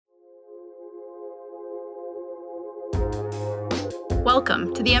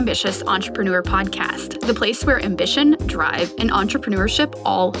Welcome to the Ambitious Entrepreneur Podcast, the place where ambition, drive, and entrepreneurship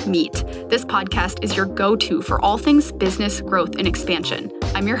all meet. This podcast is your go-to for all things business, growth, and expansion.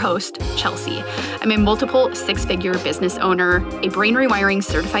 I'm your host, Chelsea. I'm a multiple six-figure business owner, a brain rewiring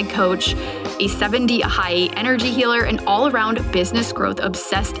certified coach, a 7D high energy healer, and all-around business growth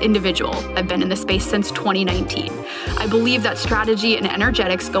obsessed individual. I've been in the space since 2019. I believe that strategy and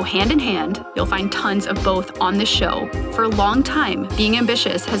energetics go hand in hand. You'll find tons of both on this show. For a long time, being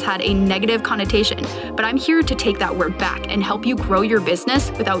ambitious has had a negative connotation, but I'm here to take that word back and help you grow your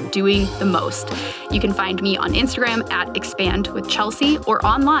business without doing the most. You can find me on Instagram at expandwithchelsea or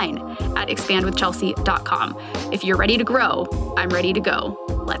online at expandwithchelsea.com. If you're ready to grow, I'm ready to go.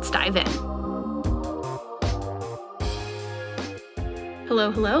 Let's dive in.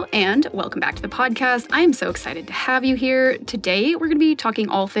 Hello, and welcome back to the podcast. I am so excited to have you here. Today, we're going to be talking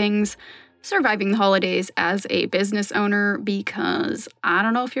all things surviving the holidays as a business owner, because I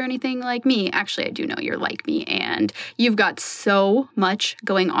don't know if you're anything like me. Actually, I do know you're like me, and you've got so much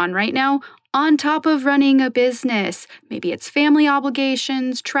going on right now on top of running a business. Maybe it's family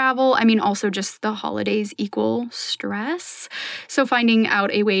obligations, travel. Also just the holidays equal stress. So finding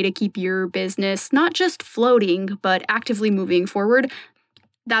out a way to keep your business not just floating, but actively moving forward,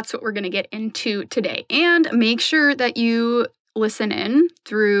 that's what we're going to get into today. And make sure that you listen in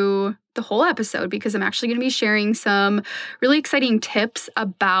through the whole episode, because I'm actually going to be sharing some really exciting tips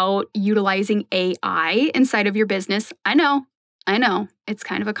about utilizing AI inside of your business. I know, it's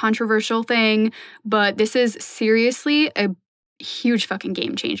kind of a controversial thing, but this is seriously a huge fucking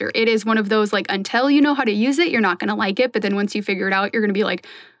game changer. It is one of those, until you know how to use it, you're not going to like it. But then once you figure it out, you're going to be like,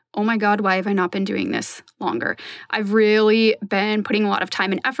 oh my God, why have I not been doing this longer? I've really been putting a lot of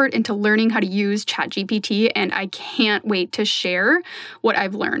time and effort into learning how to use ChatGPT, and I can't wait to share what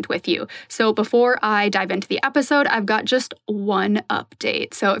I've learned with you. So before I dive into the episode, I've got just one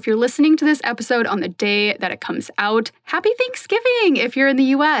update. So if you're listening to this episode on the day that it comes out, happy Thanksgiving if you're in the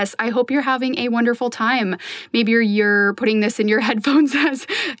US. I hope you're having a wonderful time. Maybe you're putting this in your headphones as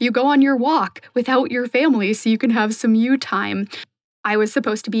you go on your walk without your family so you can have some you time. I was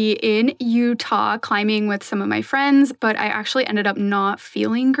supposed to be in Utah climbing with some of my friends, but I actually ended up not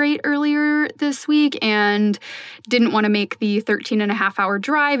feeling great earlier this week and didn't want to make the 13.5-hour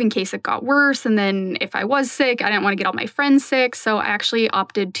drive in case it got worse. And then if I was sick, I didn't want to get all my friends sick. So I actually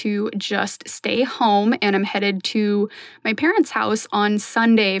opted to just stay home, and I'm headed to my parents' house on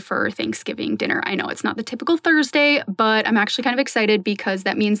Sunday for Thanksgiving dinner. I know it's not the typical Thursday, but I'm actually kind of excited because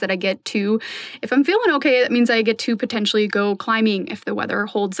that means that I get to, if I'm feeling okay, that means I get to potentially go climbing if the weather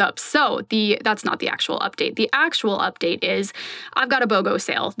holds up. So that's not the actual update. The actual update is I've got a BOGO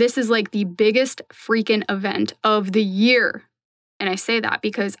sale. This is like the biggest freaking event of the year. And I say that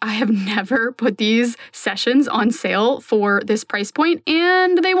because I have never put these sessions on sale for this price point,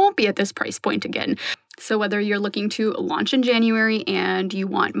 and they won't be at this price point again. So whether you're looking to launch in January and you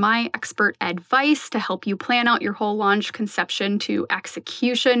want my expert advice to help you plan out your whole launch conception to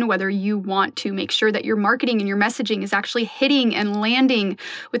execution, whether you want to make sure that your marketing and your messaging is actually hitting and landing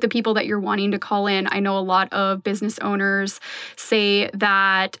with the people that you're wanting to call in. I know a lot of business owners say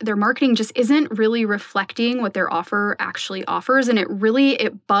that their marketing just isn't really reflecting what their offer actually offers, and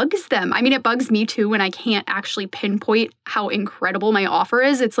it bugs them. It bugs me too when I can't actually pinpoint how incredible my offer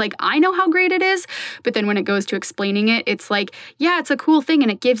is. It's like, I know how great it is, but then when it goes to explaining it, it's like, yeah, it's a cool thing and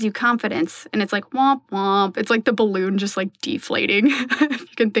it gives you confidence. And it's like, womp, womp. It's like the balloon just deflating, if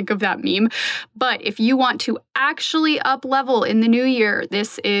you can think of that meme. But if you want to actually up level in the new year,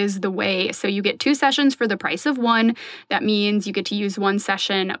 this is the way. So you get 2 sessions for the price of one. That means you get to use one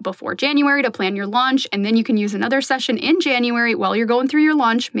session before January to plan your launch. And then you can use another session in January while you're going through your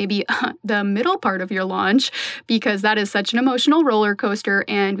launch, maybe the middle part of your launch, because that is such an emotional roller coaster.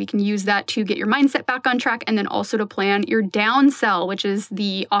 And we can use that to get your mindset back on track, and then also to plan your downsell, which is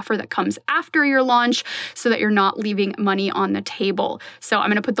the offer that comes after your launch, so that you're not leaving money on the table. So I'm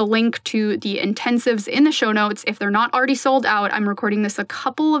going to put the link to the intensives in the show notes. If they're not already sold out, I'm recording this a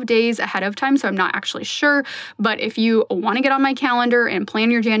couple of days ahead of time, so I'm not actually sure. But if you want to get on my calendar and plan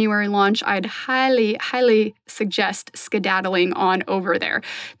your January launch, I'd highly, highly suggest skedaddling on over there.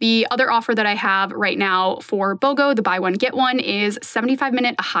 The other offer that I have right now for BOGO, the buy one, get one, is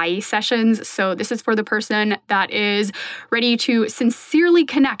 75-minute high sessions. So this is for the person that is ready to sincerely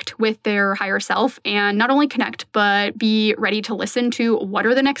connect with their higher self, and not only connect, but be ready to listen to what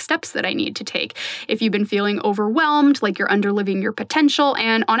are the next steps that I need to take. If you've been feeling overwhelmed, like you're underliving your potential,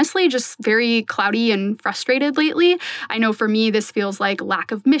 and honestly just very cloudy and frustrated lately, I know for me this feels like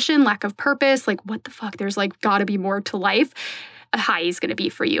lack of mission, lack of purpose, like what the fuck, there's gotta be more to life. high is going to be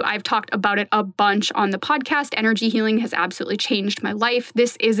for you. I've talked about it a bunch on the podcast. Energy healing has absolutely changed my life.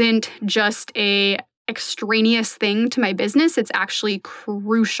 This isn't just a extraneous thing to my business. It's actually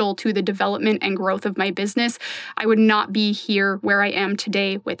crucial to the development and growth of my business. I would not be here where I am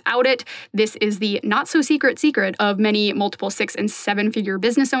today without it. This is the not so secret of many multiple 6- and 7-figure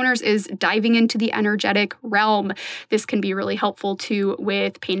business owners, is diving into the energetic realm. This can be really helpful too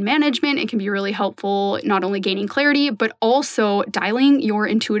with pain management. It can be really helpful not only gaining clarity, but also dialing your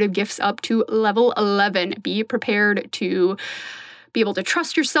intuitive gifts up to level 11. Be prepared to be able to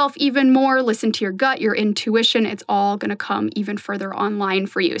trust yourself even more, listen to your gut, your intuition. It's all going to come even further online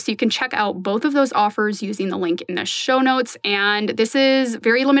for you. So you can check out both of those offers using the link in the show notes. And this is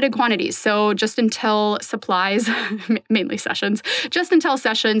very limited quantities. So just until supplies, mainly sessions, just until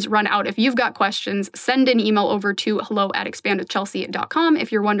sessions run out. If you've got questions, send an email over to hello@expandwithchelsea.com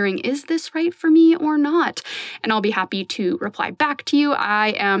if you're wondering, is this right for me or not? And I'll be happy to reply back to you. I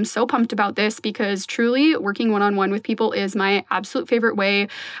am so pumped about this because truly working one-on-one with people is my absolute favorite way.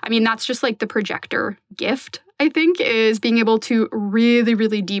 I mean, that's just like the projector gift, I think, is being able to really,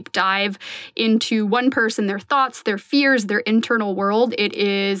 really deep dive into one person, their thoughts, their fears, their internal world.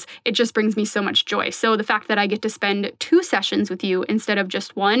 It just brings me so much joy. So the fact that I get to spend 2 sessions with you instead of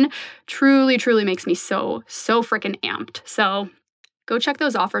just one truly, truly makes me so freaking amped. So go check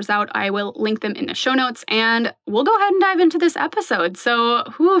those offers out. I will link them in the show notes, and we'll go ahead and dive into this episode. So,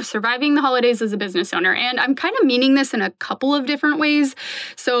 surviving the holidays as a business owner. And I'm kind of meaning this in a couple of different ways.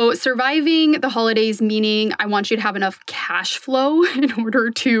 So, surviving the holidays, meaning I want you to have enough cash flow in order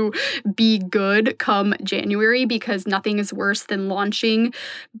to be good come January, because nothing is worse than launching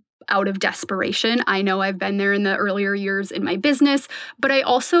out of desperation. I know I've been there in the earlier years in my business, but I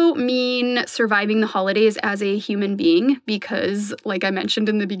also mean surviving the holidays as a human being because, like I mentioned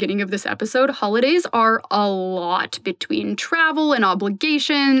in the beginning of this episode, holidays are a lot between travel and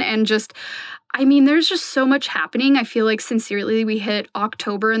obligation and there's just so much happening. I feel like sincerely we hit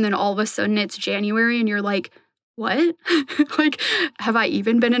October and then all of a sudden it's January and you're like, what? Like, have I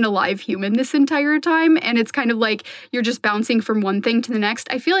even been an alive human this entire time? And it's kind of like you're just bouncing from one thing to the next.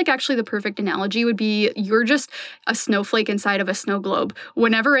 I feel like actually the perfect analogy would be you're just a snowflake inside of a snow globe.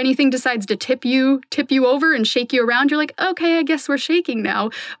 Whenever anything decides to tip you over and shake you around, you're like, okay, I guess we're shaking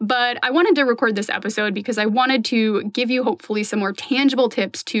now. But I wanted to record this episode because I wanted to give you hopefully some more tangible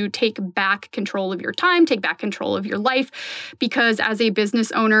tips to take back control of your time, take back control of your life. Because as a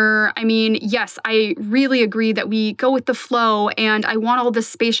business owner, yes, I really agree that we go with the flow and I want all this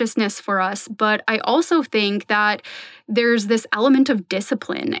spaciousness for us, but I also think that there's this element of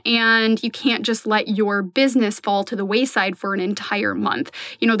discipline and you can't just let your business fall to the wayside for an entire month.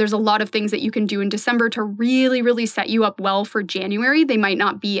 There's a lot of things that you can do in December to really, really set you up well for January. They might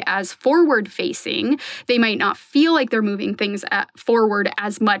not be as forward facing. They might not feel like they're moving things forward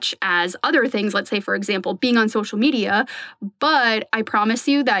as much as other things. Let's say, for example, being on social media, but I promise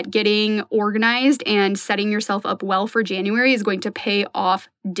you that getting organized and setting yourself up well for January is going to pay off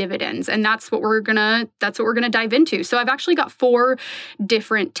dividends. And that's what we're gonna dive into. So I've actually got 4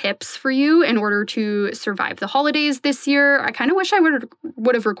 different tips for you in order to survive the holidays this year. I kind of wish I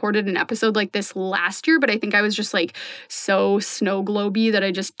would have recorded an episode like this last year, but I think I was just like so snow globy that I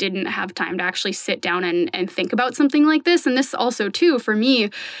just didn't have time to actually sit down and think about something like this. And this also too, for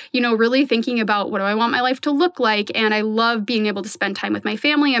me, really thinking about what do I want my life to look like. And I love being able to spend time with my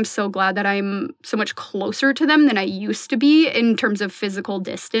family. I'm so glad that I'm so much closer to them than I used to be in terms of physical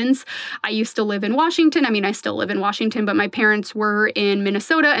distance. I used to live in Washington. I still live in Washington, but my parents were in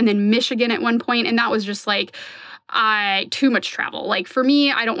Minnesota and then Michigan at one point, and that was just like too much travel. Like for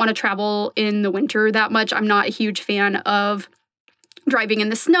me, I don't want to travel in the winter that much. I'm not a huge fan of driving in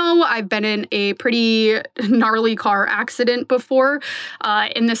the snow. I've been in a pretty gnarly car accident before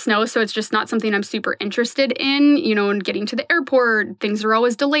in the snow, so it's just not something I'm super interested in, and getting to the airport, things are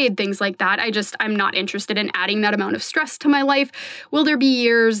always delayed, things like that. I'm not interested in adding that amount of stress to my life. Will there be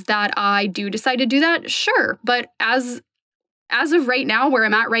years that I do decide to do that? Sure. But as of right now, where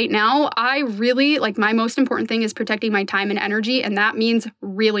I'm at right now, I really, my most important thing is protecting my time and energy, and that means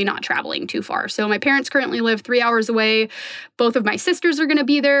really not traveling too far. So my parents currently live 3 hours away. Both of my sisters are going to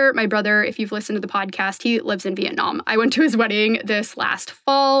be there. My brother, if you've listened to the podcast, he lives in Vietnam. I went to his wedding this last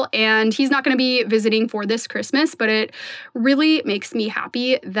fall, and he's not going to be visiting for this Christmas, but it really makes me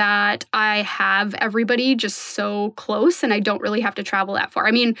happy that I have everybody just so close, and I don't really have to travel that far.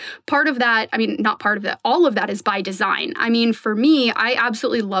 All of that is by design. For me, I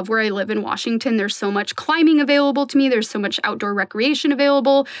absolutely love where I live in Washington. There's so much climbing available to me. There's so much outdoor recreation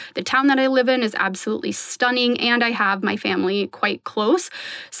available. The town that I live in is absolutely stunning, and I have my family quite close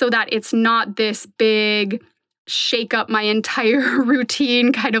so that it's not this big shake up my entire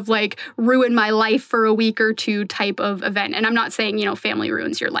routine, kind of like ruin my life for a week or two type of event. And I'm not saying, family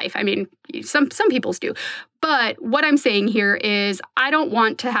ruins your life. I mean, some people's do. But what I'm saying here is I don't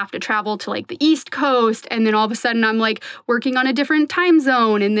want to have to travel to like the East Coast and then all of a sudden I'm like working on a different time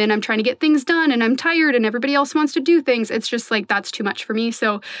zone and then I'm trying to get things done and I'm tired and everybody else wants to do things. It's just like that's too much for me.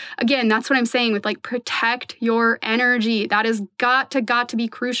 So again, that's what I'm saying with like protect your energy. That has got to be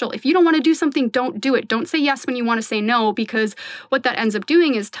crucial. If you don't want to do something, don't do it. Don't say yes when you want to say no, because what that ends up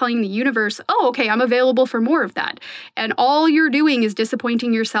doing is telling the universe, oh, okay, I'm available for more of that. And all you're doing is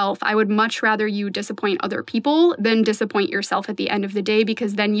disappointing yourself. I would much rather you disappoint other people than disappoint yourself at the end of the day,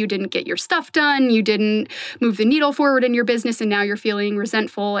 because then you didn't get your stuff done, you didn't move the needle forward in your business, and now you're feeling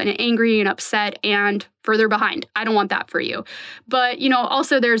resentful and angry and upset and further behind. I don't want that for you. But,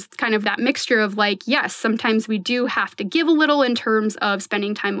 also there's kind of that mixture of like, yes, sometimes we do have to give a little in terms of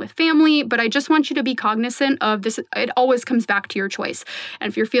spending time with family, but I just want you to be cognizant of this. It always comes back to your choice. And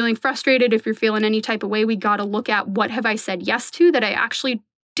if you're feeling frustrated, if you're feeling any type of way, we got to look at what have I said yes to that I actually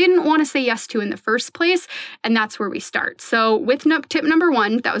didn't want to say yes to in the first place, and that's where we start. So with tip number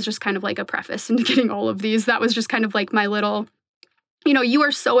 1, that was just kind of like a preface into getting all of these. That was just kind of like my little, you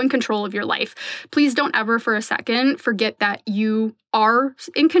are so in control of your life. Please don't ever for a second forget that you are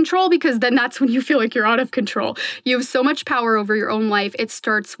in control, because then that's when you feel like you're out of control. You have so much power over your own life. It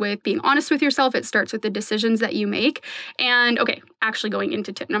starts with being honest with yourself. It starts with the decisions that you make. And okay, actually going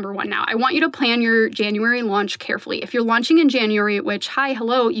into tip number 1 now, I want you to plan your January launch carefully. If you're launching in January, which,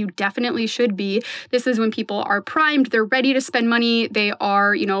 hello, you definitely should be. This is when people are primed. They're ready to spend money. They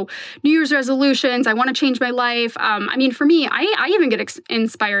are, New Year's resolutions. I want to change my life. For me, I even get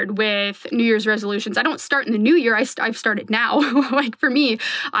inspired with New Year's resolutions. I don't start in the new year. I've started now. Like for me,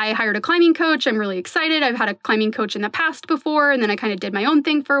 I hired a climbing coach. I'm really excited. I've had a climbing coach in the past before, and then I kind of did my own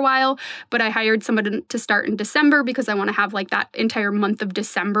thing for a while, but I hired somebody to start in December because I want to have like that entire month of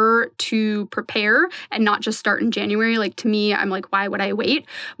December to prepare and not just start in January. Like to me, I'm like, why would I wait?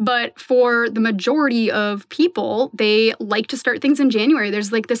 But for the majority of people, they like to start things in January.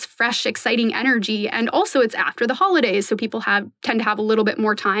 There's like this fresh, exciting energy. And also it's after the holidays, so people tend to have a little bit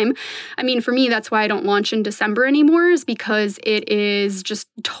more time. For me, that's why I don't launch in December anymore, is because it is just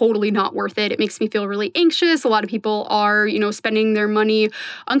totally not worth it. It makes me feel really anxious. A lot of people are, spending their money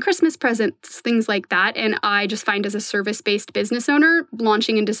on Christmas presents, things like that. And I just find as a service-based business owner,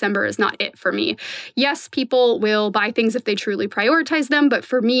 launching in December is not it for me. Yes, people will buy things if they truly prioritize them. But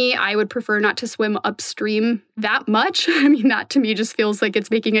for me, I would prefer not to swim upstream that much. That to me just feels like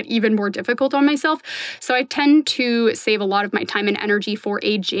it's making it even more difficult on myself. So I tend to save a lot of my time and energy for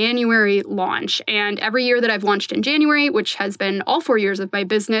a January launch. And every year that I've launched in January, which has been all 4 years of my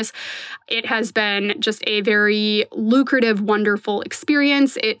business, it has been just a very lucrative, wonderful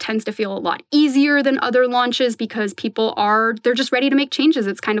experience. It tends to feel a lot easier than other launches because they're just ready to make changes.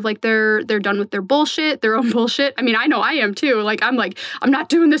 It's kind of like they're done with their bullshit, their own bullshit. I know I am too. I'm not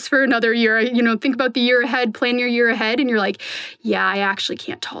doing this for another year. Think about the year ahead, plan your year ahead, and you're like, yeah, I actually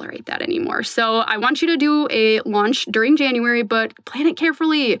can't tolerate that anymore. So I want you to do a launch during January, but plan it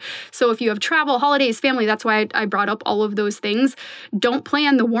carefully. So if you have travel, holidays, family, that's why I brought up all of those things. Don't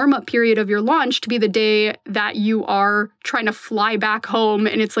plan the warm-up period of your launch to be the day that you are trying to fly back home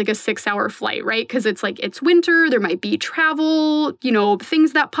and it's like a 6-hour flight, right? Because it's like it's winter, there might be travel,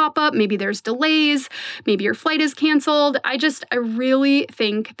 things that pop up, maybe there's delays, maybe your flight is canceled. I really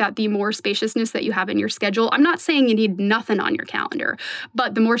think that the more spaciousness that you have in your schedule, I'm not saying you need nothing on your calendar,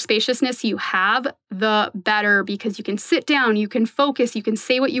 but the more spaciousness you have, the better, because you can sit down, you can focus, you can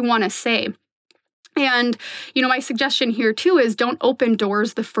say what you want to say. And, my suggestion here too is don't open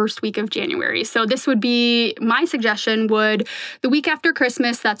doors the first week of January. So this would be, my suggestion would, the week after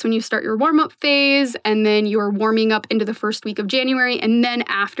Christmas, that's when you start your warm-up phase, and then you're warming up into the first week of January. And then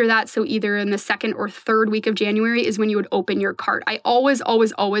after that, so either in the second or third week of January is when you would open your cart. I always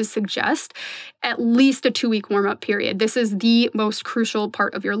suggest at least a 2-week warm-up period. This is the most crucial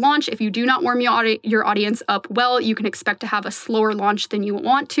part of your launch. If you do not warm your audience up well, you can expect to have a slower launch than you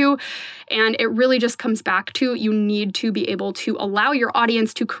want to. And it really just comes back to you need to be able to allow your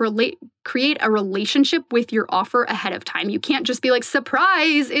audience to create a relationship with your offer ahead of time. You can't just be like,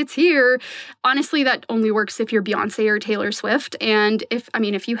 surprise, it's here. Honestly, that only works if you're Beyonce or Taylor Swift. And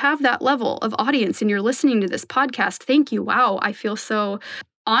if you have that level of audience and you're listening to this podcast, thank you. Wow, I feel so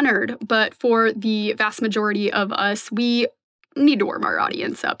honored. But for the vast majority of us, we need to warm our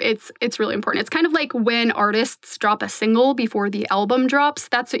audience up. It's really important. It's kind of like when artists drop a single before the album drops.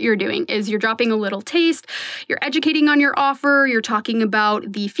 That's what you're doing, is you're dropping a little taste, you're educating on your offer, you're talking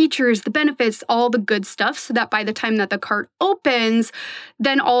about the features, the benefits, all the good stuff, so that by the time that the cart opens,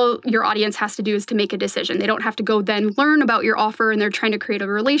 then all your audience has to do is to make a decision. They don't have to go then learn about your offer, and they're trying to create a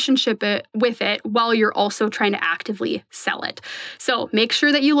relationship with it while you're also trying to actively sell it. So make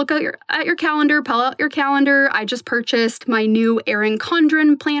sure that you look at your calendar, pull out your calendar. I just purchased my new Erin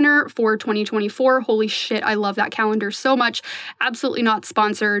Condren planner for 2024. Holy shit, I love that calendar so much. Absolutely not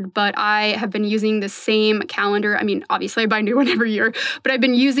sponsored, but I have been using the same calendar. I mean, obviously I buy a new one every year, but I've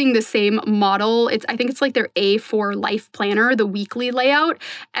been using the same model. I think it's like their A4 Life Planner, the weekly layout.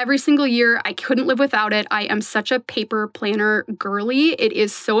 Every single year, I couldn't live without it. I am such a paper planner girly. It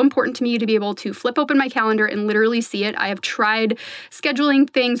is so important to me to be able to flip open my calendar and literally see it. I have tried scheduling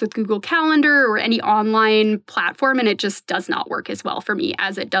things with Google Calendar or any online platform, and it just does not work as well for me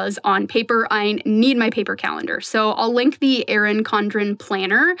as it does on paper. I need my paper calendar. So I'll link the Erin Condren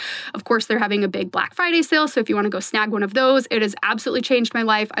planner. Of course, they're having a big Black Friday sale, so if you want to go snag one of those, it has absolutely changed my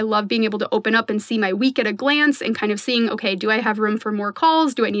life. I love being able to open up and see my week at a glance and kind of seeing, okay, do I have room for more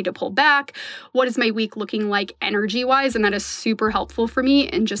calls? Do I need to pull back? What is my week looking like energy-wise? And that is super helpful for me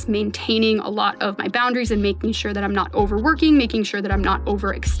in just maintaining a lot of my boundaries and making sure that I'm not overworking, making sure that I'm not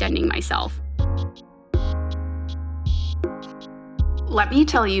overextending myself. Let me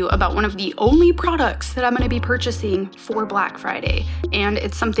tell you about one of the only products that I'm going to be purchasing for Black Friday. And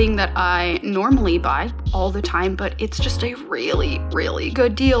it's something that I normally buy all the time, but it's just a really, really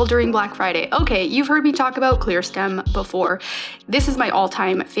good deal during Black Friday. Okay, you've heard me talk about ClearStem before. This is my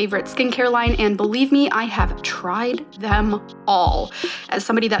all-time favorite skincare line, and believe me, I have tried them all. As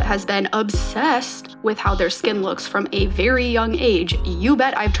somebody that has been obsessed with how their skin looks from a very young age, you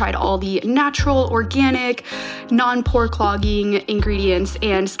bet I've tried all the natural, organic, non-pore clogging ingredients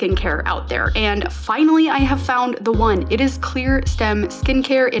and skincare out there. And finally, I have found the one. It is ClearStem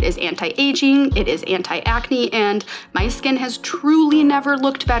skincare. It is anti-aging, it is anti-acne, and my skin has truly never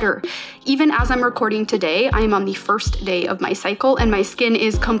looked better. Even as I'm recording today, I am on the first day of my cycle and my skin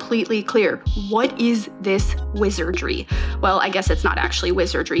is completely clear. What is this wizardry? Well, I guess it's not actually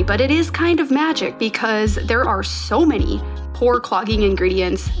wizardry, but it is kind of magic because there are so many pore clogging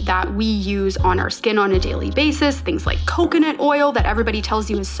ingredients that we use on our skin on a daily basis, things like coconut oil that everybody tells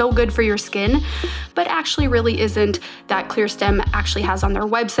you is so good for your skin, but actually really isn't, that ClearStem actually has on their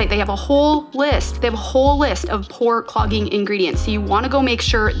website. They have a whole list. They have a whole list of pore clogging ingredients. So you want to go make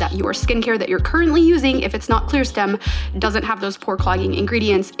sure that your skincare that you're currently using, if it's not ClearStem, doesn't have those pore clogging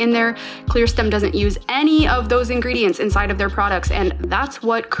ingredients in there. ClearStem doesn't use any of those ingredients inside of their products, and that's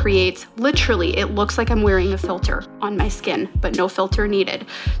what creates, literally, it looks like I'm wearing a filter on my skin, but no filter needed.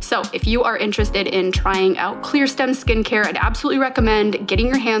 So if you are interested in trying out ClearStem skincare, I'd absolutely recommend getting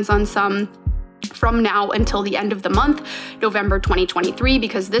your hands on some from now until the end of the month, November 2023,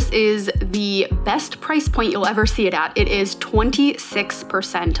 because this is the best price point you'll ever see it at. It is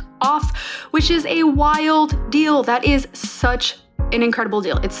 26% off, which is a wild deal. That is such an incredible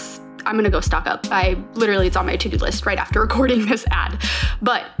deal. I'm gonna go stock up. It's on my to-do list right after recording this ad.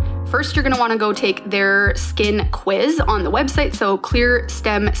 But first, you're gonna wanna go take their skin quiz on the website, so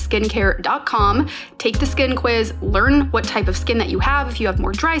clearstemskincare.com. Take the skin quiz, learn what type of skin that you have. If you have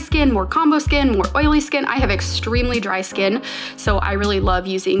more dry skin, more combo skin, more oily skin. I have extremely dry skin, so I really love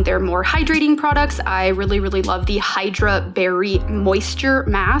using their more hydrating products. I really, really love the Hydra Berry Moisture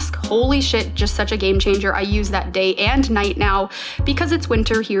Mask. Holy shit, just such a game changer. I use that day and night now because it's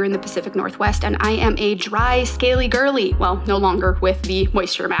winter here in the Pacific Northwest, and I am a dry, scaly girly. Well, no longer with the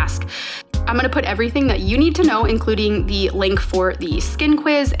moisture mask. I'm going to put everything that you need to know, including the link for the skin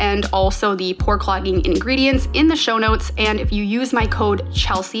quiz and also the pore clogging ingredients, in the show notes. And if you use my code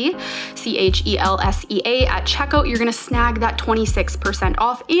Chelsea, CHELSEA, at checkout, you're going to snag that 26%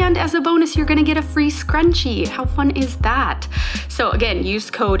 off. And as a bonus, you're going to get a free scrunchie. How fun is that? So again, use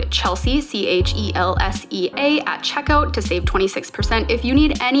code Chelsea, CHELSEA, at checkout to save 26%. If you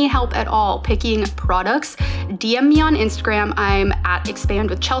need any help at all picking products, DM me on Instagram. I'm at Expand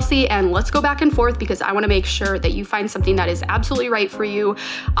with Chelsea, and let's go back and forth because I want to make sure that you find something that is absolutely right for you.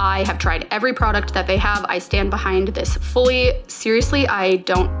 I have tried every product that they have. I stand behind this fully. Seriously, I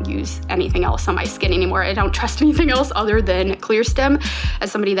don't use anything else on my skin anymore. I don't trust anything else other than ClearStem.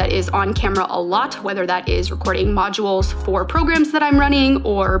 As somebody that is on camera a lot, whether that is recording modules for programs that I'm running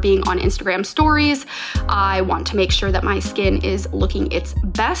or being on Instagram stories, I want to make sure that my skin is looking its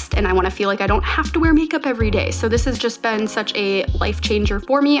best, and I want to feel like I don't have to wear makeup every day. So this has just been such a life changer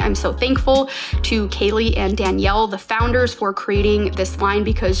for me. I'm so thankful thankful to Kaylee and Danielle, the founders, for creating this line,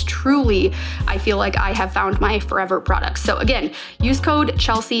 because truly I feel like I have found my forever products. So again, use code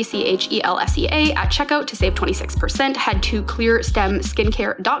Chelsea, CHELSEA at checkout to save 26%. Head to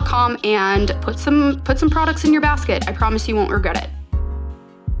clearstemskincare.com and put some products in your basket. I promise you won't regret it.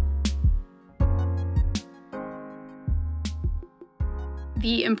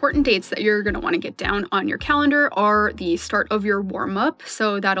 The important dates that you're going to want to get down on your calendar are the start of your warm-up.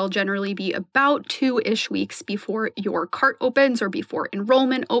 So that'll generally be about 2-ish weeks before your cart opens or before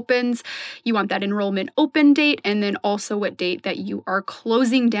enrollment opens. You want that enrollment open date, and then also what date that you are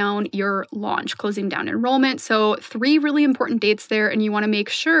closing down your launch, closing down enrollment. So 3 really important dates there, and you want to make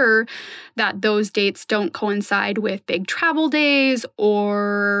sure that those dates don't coincide with big travel days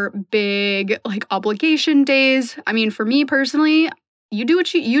or big obligation days. I mean, for me personally, you do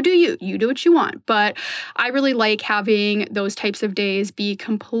what you do what you want. But I really like having those types of days be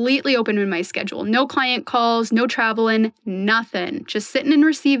completely open in my schedule. No client calls, no traveling, nothing. Just sitting and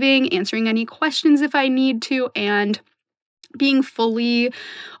receiving, answering any questions if I need to, and being fully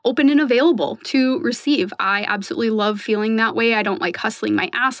open and available to receive. I absolutely love feeling that way. I don't like hustling my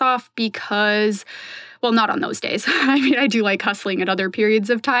ass off because, well, not on those days. I mean, I do like hustling at other periods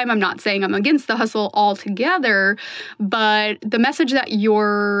of time. I'm not saying I'm against the hustle altogether, but the message that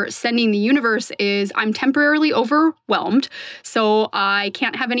you're sending the universe is I'm temporarily overwhelmed, so I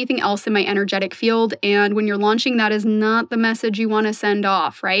can't have anything else in my energetic field. And when you're launching, that is not the message you want to send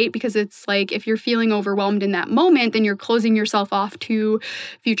off, right? Because it's like, if you're feeling overwhelmed in that moment, then you're closing yourself off to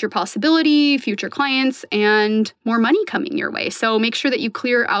future possibility, future clients, and more money coming your way. So make sure that you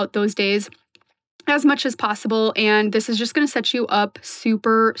clear out those days as much as possible. And this is just going to set you up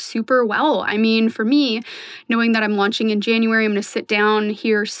super, super well. I mean, for me, knowing that I'm launching in January, I'm going to sit down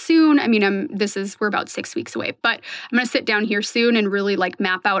here soon. I mean, we're about 6 weeks away, but I'm going to sit down here soon and really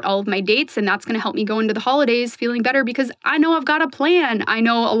map out all of my dates. And that's going to help me go into the holidays feeling better, because I know I've got a plan. I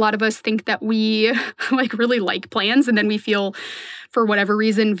know a lot of us think that we really like plans, and then we feel, for whatever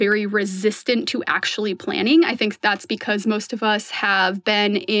reason, very resistant to actually planning. I think that's because most of us have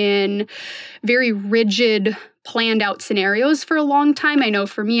been in very rigid, planned out scenarios for a long time. I know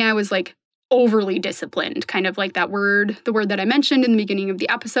for me, I was overly disciplined, kind of like the word that I mentioned in the beginning of the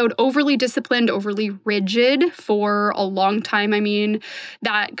episode, overly disciplined, overly rigid for a long time. I mean,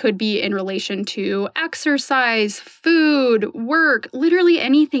 that could be in relation to exercise, food, work, literally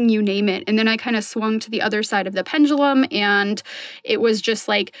anything, you name it. And then I kind of swung to the other side of the pendulum, and it was just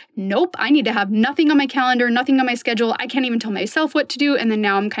nope, I need to have nothing on my calendar, nothing on my schedule. I can't even tell myself what to do. And then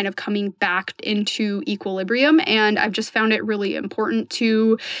now I'm kind of coming back into equilibrium, and I've just found it really important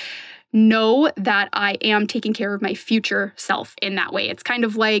to know that I am taking care of my future self in that way. It's kind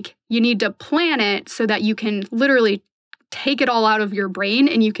of like you need to plan it so that you can literally take it all out of your brain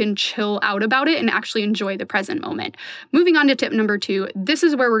and you can chill out about it and actually enjoy the present moment. Moving on to tip number 2, this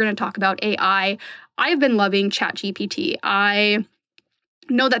is where we're going to talk about AI. I've been loving ChatGPT. I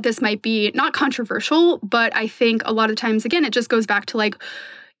know that this might be not controversial, but I think a lot of times, again, it just goes back to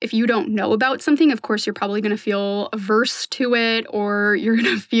if you don't know about something, of course, you're probably going to feel averse to it, or you're going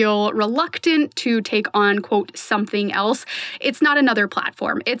to feel reluctant to take on, quote, something else. It's not another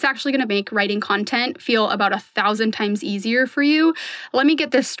platform. It's actually going to make writing content feel about 1,000 times easier for you. Let me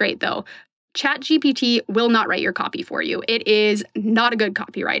get this straight, though. ChatGPT will not write your copy for you. It is not a good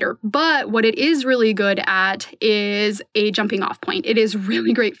copywriter, but what it is really good at is a jumping off point. It is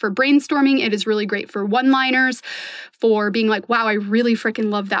really great for brainstorming. It is really great for one-liners, for being wow, I really freaking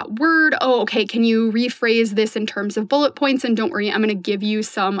love that word. Oh, okay, can you rephrase this in terms of bullet points? And don't worry, I'm going to give you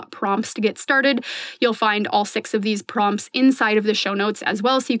some prompts to get started. You'll find all 6 of these prompts inside of the show notes as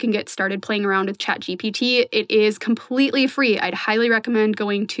well, so you can get started playing around with ChatGPT. It is completely free. I'd highly recommend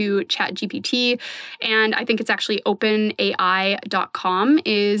going to ChatGPT. And I think it's actually openai.com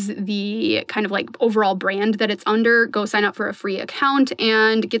is the kind of overall brand that it's under. Go sign up for a free account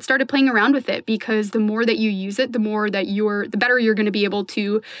and get started playing around with it, because the more that you use it, the better you're going to be able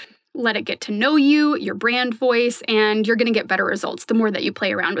to let it get to know you, your brand voice, and you're going to get better results the more that you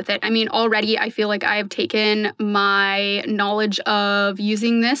play around with it. I mean, already I feel like I have taken my knowledge of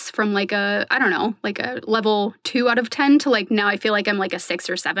using this from a level 2 out of 10 to now I feel like I'm a 6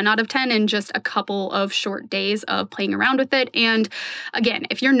 or 7 out of 10 in just a couple of short days of playing around with it. And again,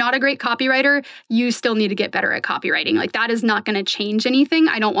 if you're not a great copywriter, you still need to get better at copywriting. That is not going to change anything.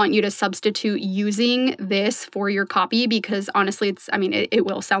 I don't want you to substitute using this for your copy, because honestly, it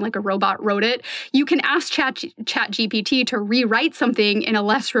will sound like a a robot wrote it. You can ask ChatGPT to rewrite something in a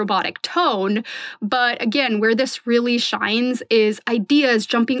less robotic tone. But again, where this really shines is ideas,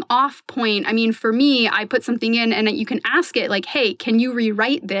 jumping off point. I mean, for me, I put something in and you can ask it like, hey, can you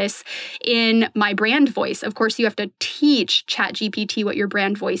rewrite this in my brand voice? Of course, you have to teach ChatGPT what your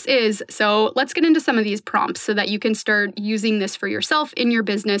brand voice is. So let's get into some of these prompts so that you can start using this for yourself in your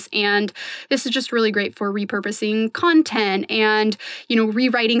business. And this is just really great for repurposing content and,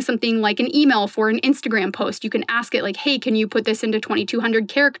 rewriting something like an email for an Instagram post. You can ask it like, hey, can you put this into 2,200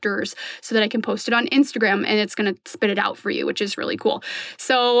 characters so that I can post it on Instagram? And it's going to spit it out for you, which is really cool.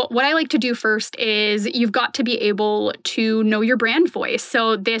 So what I like to do first is you've got to be able to know your brand voice.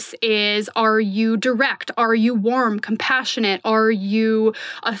 So this is, are you direct? Are you warm, compassionate? Are you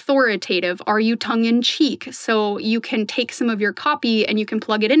authoritative? Are you tongue-in-cheek? So you can take some of your copy and you can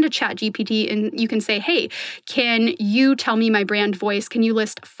plug it into ChatGPT and you can say, hey, can you tell me my brand voice? Can you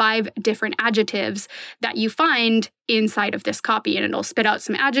list 5 different adjectives that you find inside of this copy? And it'll spit out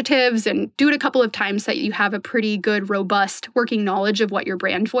some adjectives and do it a couple of times so that you have a pretty good, robust working knowledge of what your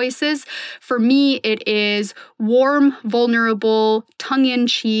brand voice is. For me, it is warm, vulnerable,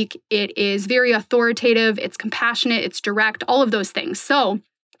 tongue-in-cheek. It is very authoritative. It's compassionate. It's direct, all of those things. So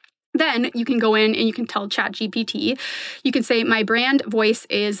then you can go in and you can tell ChatGPT, you can say, my brand voice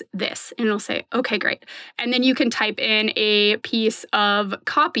is this, and it'll say, okay, great. And then you can type in a piece of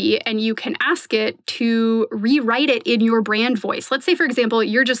copy and you can ask it to rewrite it in your brand voice. Let's say, for example,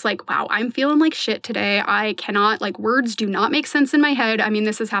 you're just like, wow, I'm feeling like shit today. I cannot, words do not make sense in my head. I mean,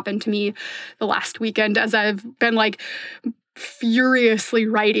 this has happened to me the last weekend as I've been furiously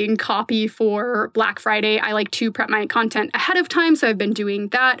writing copy for Black Friday. I like to prep my content ahead of time, so I've been doing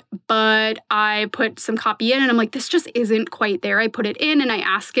that, but I put some copy in and I'm like, this just isn't quite there. I put it in and I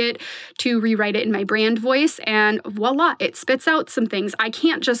ask it to rewrite it in my brand voice and voila, it spits out some things. I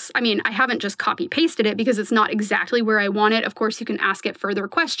haven't just copy pasted it because it's not exactly where I want it. Of course, you can ask it further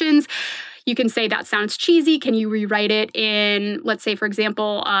questions. You can say, that sounds cheesy. Can you rewrite it in, let's say, for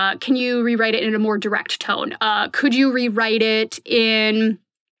example, can you rewrite it in a more direct tone? Could you rewrite it in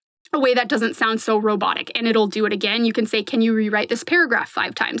a way that doesn't sound so robotic? And it'll do it again. You can say, can you rewrite this paragraph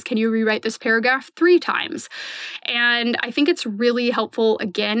 5 times? Can you rewrite this paragraph 3 times? And I think it's really helpful,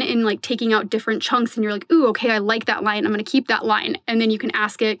 again, in taking out different chunks and you're like, ooh, okay, I like that line. I'm going to keep that line. And then you can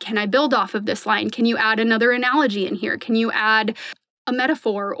ask it, can I build off of this line? Can you add another analogy in here? Can you add a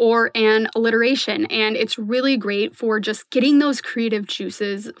metaphor or an alliteration? And it's really great for just getting those creative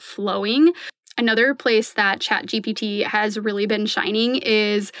juices flowing. Another place that ChatGPT has really been shining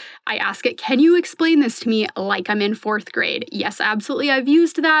is I ask it, can you explain this to me like I'm in 4th grade? Yes, absolutely. I've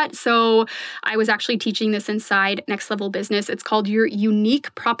used that. So I was actually teaching this inside Next Level Business. It's called your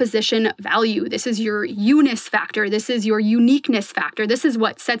unique proposition value. This is your UNIS factor. This is your uniqueness factor. This is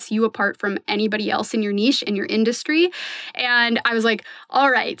what sets you apart from anybody else in your niche, in your industry. And I was like,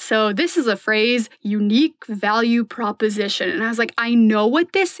 all right, so this is a phrase, unique value proposition. And I was like, I know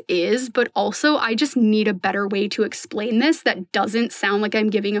what this is, but also I just need a better way to explain this that doesn't sound like I'm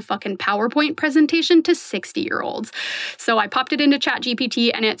giving a fucking PowerPoint presentation to 60-year-olds. So I popped it into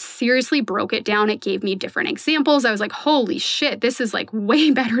ChatGPT and it seriously broke it down. It gave me different examples. I was like, holy shit, this is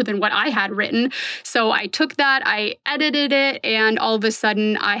way better than what I had written. So I took that, I edited it, and all of a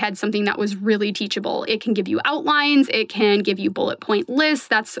sudden I had something that was really teachable. It can give you outlines. It can give you bullet point lists.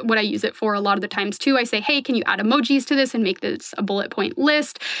 That's what I use it for a lot of the times too. I say, hey, can you add emojis to this and make this a bullet point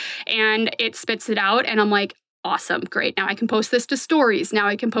list? And it spits it out and I'm like, awesome, great. Now I can post this to stories. Now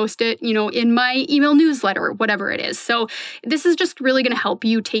I can post it, in my email newsletter, whatever it is. So this is just really going to help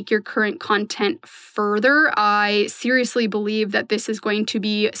you take your current content further. I seriously believe that this is going to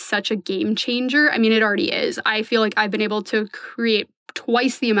be such a game changer. I mean, it already is. I feel like I've been able to create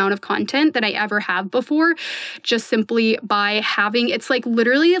twice the amount of content that I ever have before, just simply by having, it's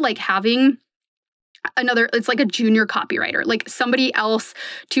literally having it's like a junior copywriter, somebody else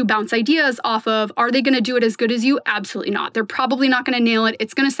to bounce ideas off of. Are they going to do it as good as you? Absolutely not. They're probably not going to nail it.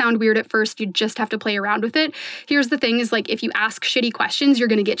 It's going to sound weird at first. You just have to play around with it. Here's the thing is if you ask shitty questions, you're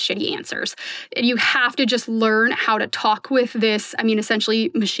going to get shitty answers. And you have to just learn how to talk with this, essentially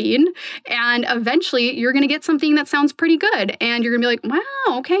machine. And eventually you're going to get something that sounds pretty good. And you're going to be like,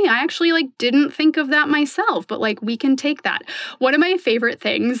 wow, okay, I actually didn't think of that myself, but we can take that. One of my favorite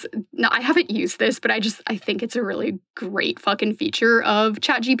things, now I haven't used this, but I think it's a really great fucking feature of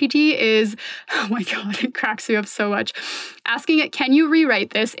ChatGPT is, oh my God, it cracks me up so much. Asking it, can you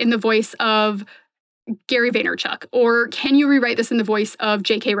rewrite this in the voice of Gary Vaynerchuk? Or can you rewrite this in the voice of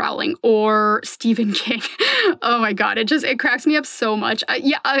J.K. Rowling or Stephen King? Oh my God, it cracks me up so much.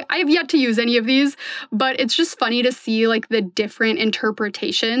 I have yet to use any of these, but it's just funny to see like the different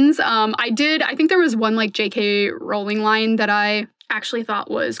interpretations. I think there was one like J.K. Rowling line that I actually thought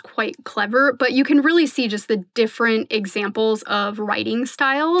was quite clever, but you can really see just the different examples of writing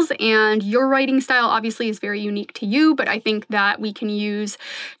styles, and your writing style obviously is very unique to you, but I think that we can use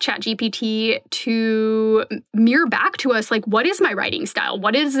ChatGPT to mirror back to us, like, what is my writing style?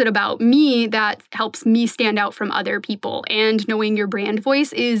 What is it about me that helps me stand out from other people? And knowing your brand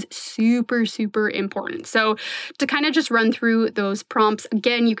voice is super, super important. So to kind of just run through those prompts,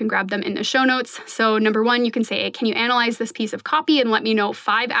 again, you can grab them in the show notes. So number one, you can say, can you analyze this piece of copy and let me know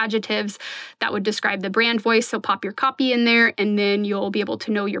 5 adjectives that would describe the brand voice? So pop your copy in there, and then you'll be able to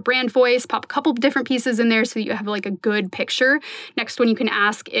know your brand voice. Pop a couple different pieces in there so that you have like a good picture. Next one you can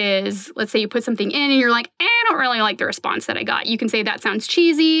ask is, let's say you put something in and you're like, I don't really like the response that I got. You can say, that sounds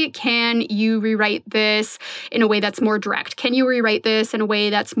cheesy. Can you rewrite this in a way that's more direct? Can you rewrite this in a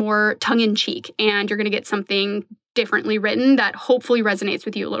way that's more tongue-in-cheek? And you're going to get something differently written that hopefully resonates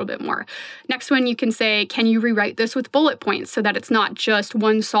with you a little bit more. Next one, you can say, can you rewrite this with bullet points so that it's not just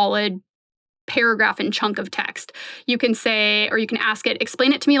one solid paragraph and chunk of text? You can say, or you can ask it,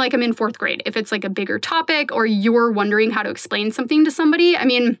 explain it to me like I'm in 4th grade. If it's like a bigger topic or you're wondering how to explain something to somebody, I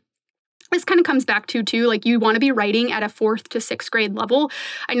mean, this kind of comes back to, too, like you want to be writing at a 4th to 6th grade level.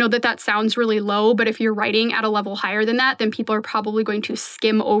 I know that that sounds really low, but if you're writing at a level higher than that, then people are probably going to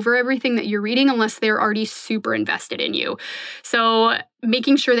skim over everything that you're reading unless they're already super invested in you. So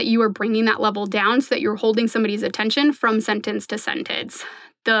making sure that you are bringing that level down so that you're holding somebody's attention from sentence to sentence.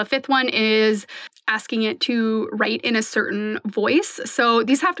 The 5th one is asking it to write in a certain voice. So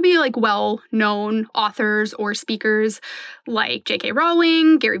these have to be like well-known authors or speakers like J.K.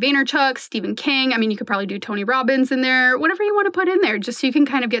 Rowling, Gary Vaynerchuk, Stephen King. I mean, you could probably do Tony Robbins in there, whatever you want to put in there, just so you can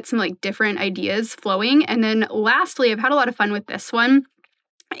kind of get some like different ideas flowing. And then lastly, I've had a lot of fun with this one.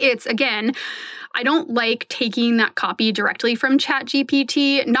 It's, again, I don't like taking that copy directly from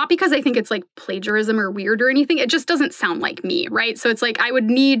ChatGPT, not because I think it's like plagiarism or weird or anything. It just doesn't sound like me, right? So it's like I would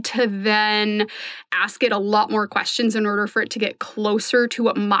need to then ask it a lot more questions in order for it to get closer to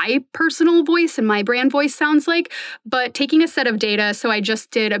what my personal voice and my brand voice sounds like. But taking a set of data, so I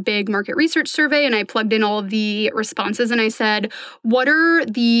just did a big market research survey and I plugged in all of the responses and I said, what are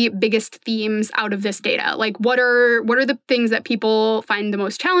the biggest themes out of this data? Like what are the things that people find the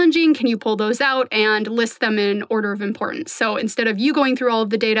most challenging? Can you pull those out and list them in order of importance? So instead of you going through all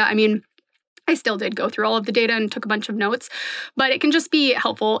of the data, I mean, I still did go through all of the data and took a bunch of notes, but it can just be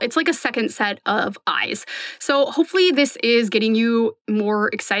helpful. It's like a second set of eyes. So hopefully this is getting you more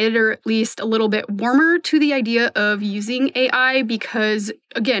excited, or at least a little bit warmer to the idea of using AI, because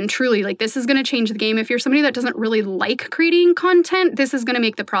again, truly, like, this is going to change the game. If you're somebody that doesn't really like creating content, this is going to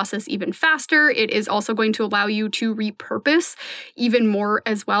make the process even faster. It is also going to allow you to repurpose even more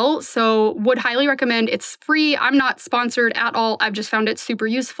as well. So would highly recommend. It's free. I'm not sponsored at all. I've just found it super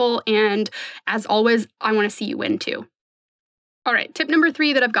useful. And as always, I want to see you win too. All right, tip number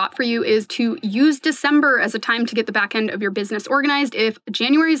 3 that I've got for you is to use December as a time to get the back end of your business organized. If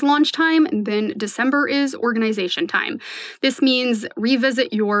January is launch time, then December is organization time. This means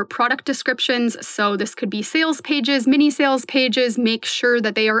revisit your product descriptions. So this could be sales pages, mini sales pages. Make sure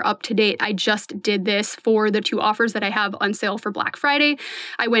that they are up to date. I just did this for the 2 offers that I have on sale for Black Friday.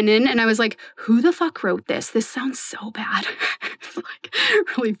 I went in and I was like, who the fuck wrote this? This sounds so bad. It's like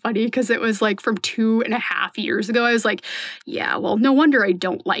really funny because it was like from 2.5 years ago. I was like, yeah, well, no wonder I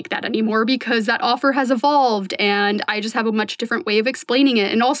don't like that anymore, because that offer has evolved and I just have a much different way of explaining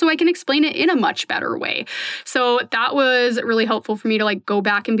it. And also I can explain it in a much better way. So that was really helpful for me to like go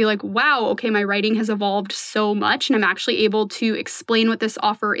back and be like, wow, okay, my writing has evolved so much and I'm actually able to explain what this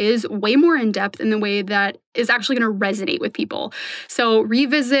offer is way more in depth in the way that is actually going to resonate with people. So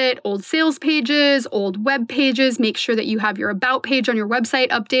revisit old sales pages, old web pages, make sure that you have your about page on your website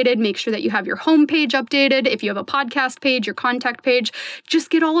updated, make sure that you have your home page updated. If you have a podcast page, your contact page, just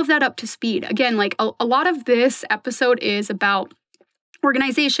get all of that up to speed. Again, like a lot of this episode is about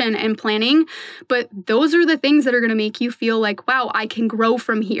organization and planning, but those are the things that are going to make you feel like, wow, I can grow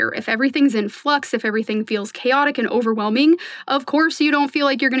from here. If everything's in flux, if everything feels chaotic and overwhelming, of course you don't feel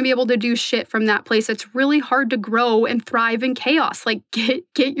like you're going to be able to do shit from that place. It's really hard to grow and thrive in chaos. Like get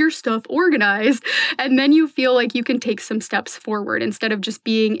your stuff organized, and then you feel like you can take some steps forward instead of just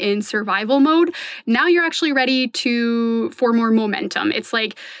being in survival mode. Now you're actually ready for more momentum. It's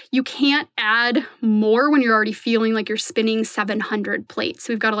like you can't add more when you're already feeling like you're spinning 700 plates.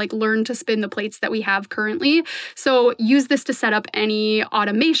 So we've got to like learn to spin the plates that we have currently. So use this to set up any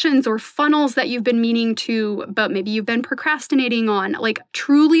automations or funnels that you've been meaning to, but maybe you've been procrastinating on. Like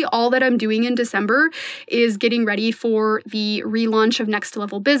truly all that I'm doing in December is getting ready for the relaunch of Next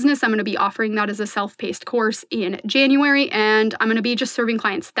Level Business. I'm going to be offering that as a self-paced course in January, and I'm going to be just serving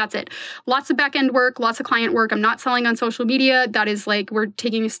clients. That's it. Lots of back-end work, lots of client work. I'm not selling on social media. That is like, we're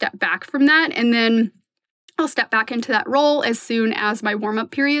taking a step back from that. And then I'll step back into that role as soon as my warm-up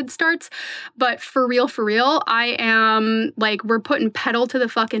period starts. But for real, I am like, we're putting pedal to the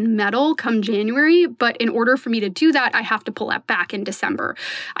fucking metal come January. But in order for me to do that, I have to pull that back in December.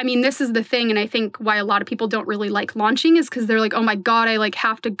 I mean, this is the thing. And I think why a lot of people don't really like launching is because they're like, oh my God, I like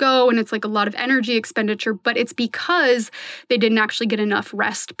have to go. And it's like a lot of energy expenditure, but it's because they didn't actually get enough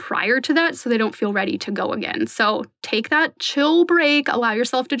rest prior to that. So they don't feel ready to go again. So take that chill break, allow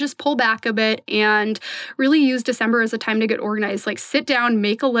yourself to just pull back a bit and really use December as a time to get organized. Like sit down,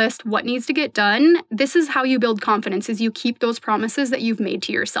 make a list, what needs to get done. This is how you build confidence, is you keep those promises that you've made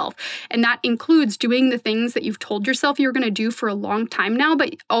to yourself. And that includes doing the things that you've told yourself you're going to do for a long time now,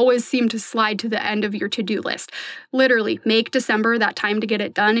 but always seem to slide to the end of your to-do list. Literally make December that time to get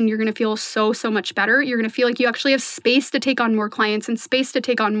it done. And you're going to feel so much better. You're going to feel like you actually have space to take on more clients and space to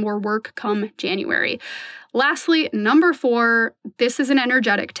take on more work come January. Lastly, number 4, this is an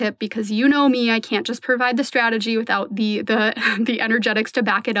energetic tip because you know me, I can't just provide the strategy without the energetics to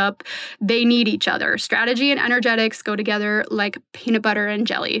back it up. They need each other. Strategy and energetics go together like peanut butter and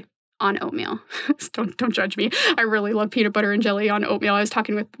jelly on oatmeal. Don't judge me. I really love peanut butter and jelly on oatmeal. I was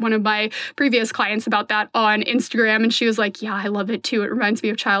talking with one of my previous clients about that on Instagram, and she was like, yeah, I love it too. It reminds me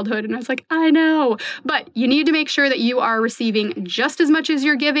of childhood. And I was like, I know. But you need to make sure that you are receiving just as much as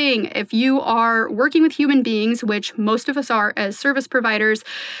you're giving. If you are working with human beings, which most of us are as service providers,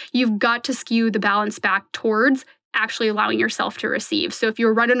 you've got to skew the balance back towards actually allowing yourself to receive. So if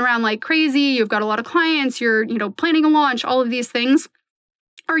you're running around like crazy, you've got a lot of clients, you're, planning a launch, all of these things,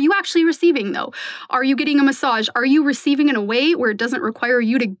 are you actually receiving though? Are you getting a massage? Are you receiving in a way where it doesn't require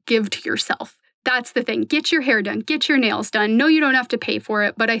you to give to yourself? That's the thing. Get your hair done. Get your nails done. No, you don't have to pay for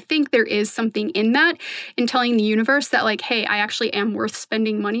it. But I think there is something in that, in telling the universe that like, hey, I actually am worth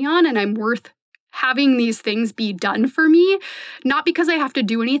spending money on and I'm worth having these things be done for me, not because I have to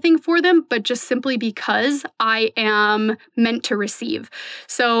do anything for them, but just simply because I am meant to receive.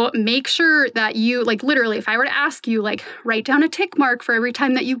 So make sure that you, like literally, if I were to ask you, like write down a tick mark for every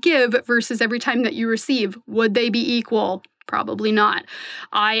time that you give versus every time that you receive, would they be equal? Probably not.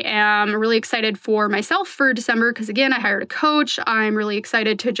 I am really excited for myself for December because, again, I hired a coach. I'm really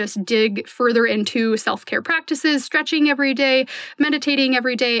excited to just dig further into self-care practices, stretching every day, meditating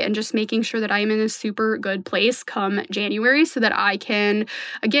every day, and just making sure that I am in a super good place come January so that I can,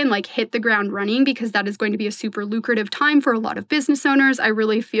 again, like hit the ground running because that is going to be a super lucrative time for a lot of business owners. I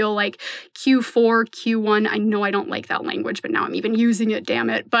really feel like Q4, Q1, I know I don't like that language, but now I'm even using it, damn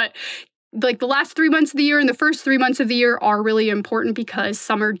it. But like the last 3 months of the year and the first 3 months of the year are really important because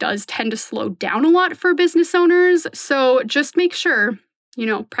summer does tend to slow down a lot for business owners. So just make sure,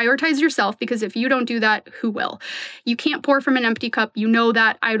 prioritize yourself because if you don't do that, who will? You can't pour from an empty cup. You know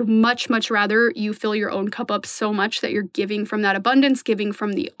that. I'd much rather you fill your own cup up so much that you're giving from that abundance, giving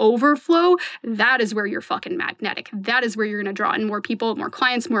from the overflow. That is where you're fucking magnetic. That is where you're going to draw in more people, more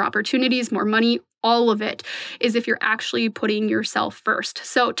clients, more opportunities, more money. All of it is if you're actually putting yourself first.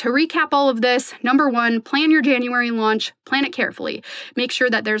 So to recap all of this, number 1, plan your January launch, plan it carefully. Make sure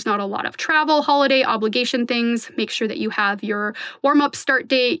that there's not a lot of travel, holiday, obligation things. Make sure that you have your warm-up start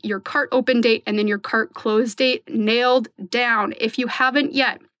date, your cart open date, and then your cart close date nailed down. If you haven't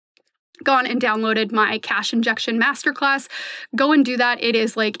yet gone and downloaded my cash injection masterclass, go and do that. It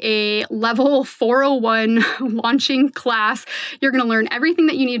is like a level 401 launching class. You're going to learn everything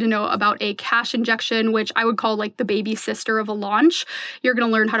that you need to know about a cash injection, which I would call like the baby sister of a launch. You're going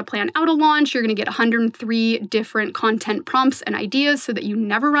to learn how to plan out a launch. You're going to get 103 different content prompts and ideas so that you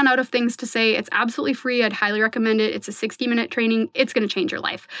never run out of things to say. It's absolutely free. I'd highly recommend it. It's a 60-minute training. It's going to change your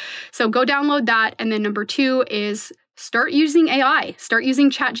life. So go download that. And then number 2 is start using AI. Start using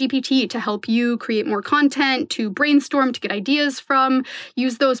ChatGPT to help you create more content, to brainstorm, to get ideas from.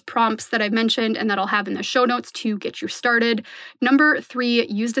 Use those prompts that I've mentioned and that I'll have in the show notes to get you started. Number 3,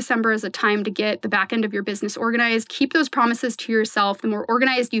 use December as a time to get the back end of your business organized. Keep those promises to yourself. The more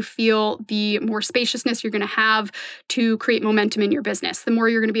organized you feel, the more spaciousness you're going to have to create momentum in your business. The more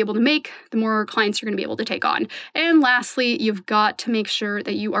you're going to be able to make, the more clients you're going to be able to take on. And lastly, you've got to make sure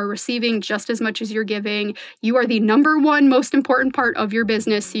that you are receiving just as much as you're giving. You are the number number one most important part of your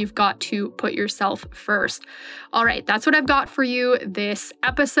business. So you've got to put yourself first. All right, that's what I've got for you this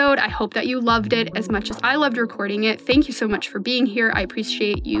episode. I hope that you loved it as much as I loved recording it. Thank you so much for being here. I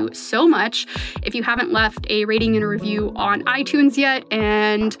appreciate you so much. If you haven't left a rating and a review on iTunes yet,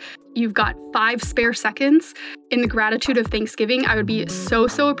 and you've got 5 spare seconds in the gratitude of Thanksgiving, I would be so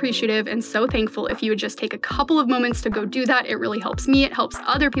appreciative and so thankful if you would just take a couple of moments to go do that. It really helps me. It helps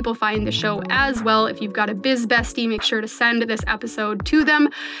other people find the show as well. If you've got a biz bestie, make sure to send this episode to them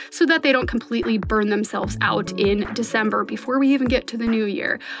so that they don't completely burn themselves out in December before we even get to the new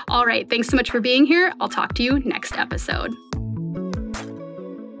year. All right, thanks so much for being here. I'll talk to you next episode.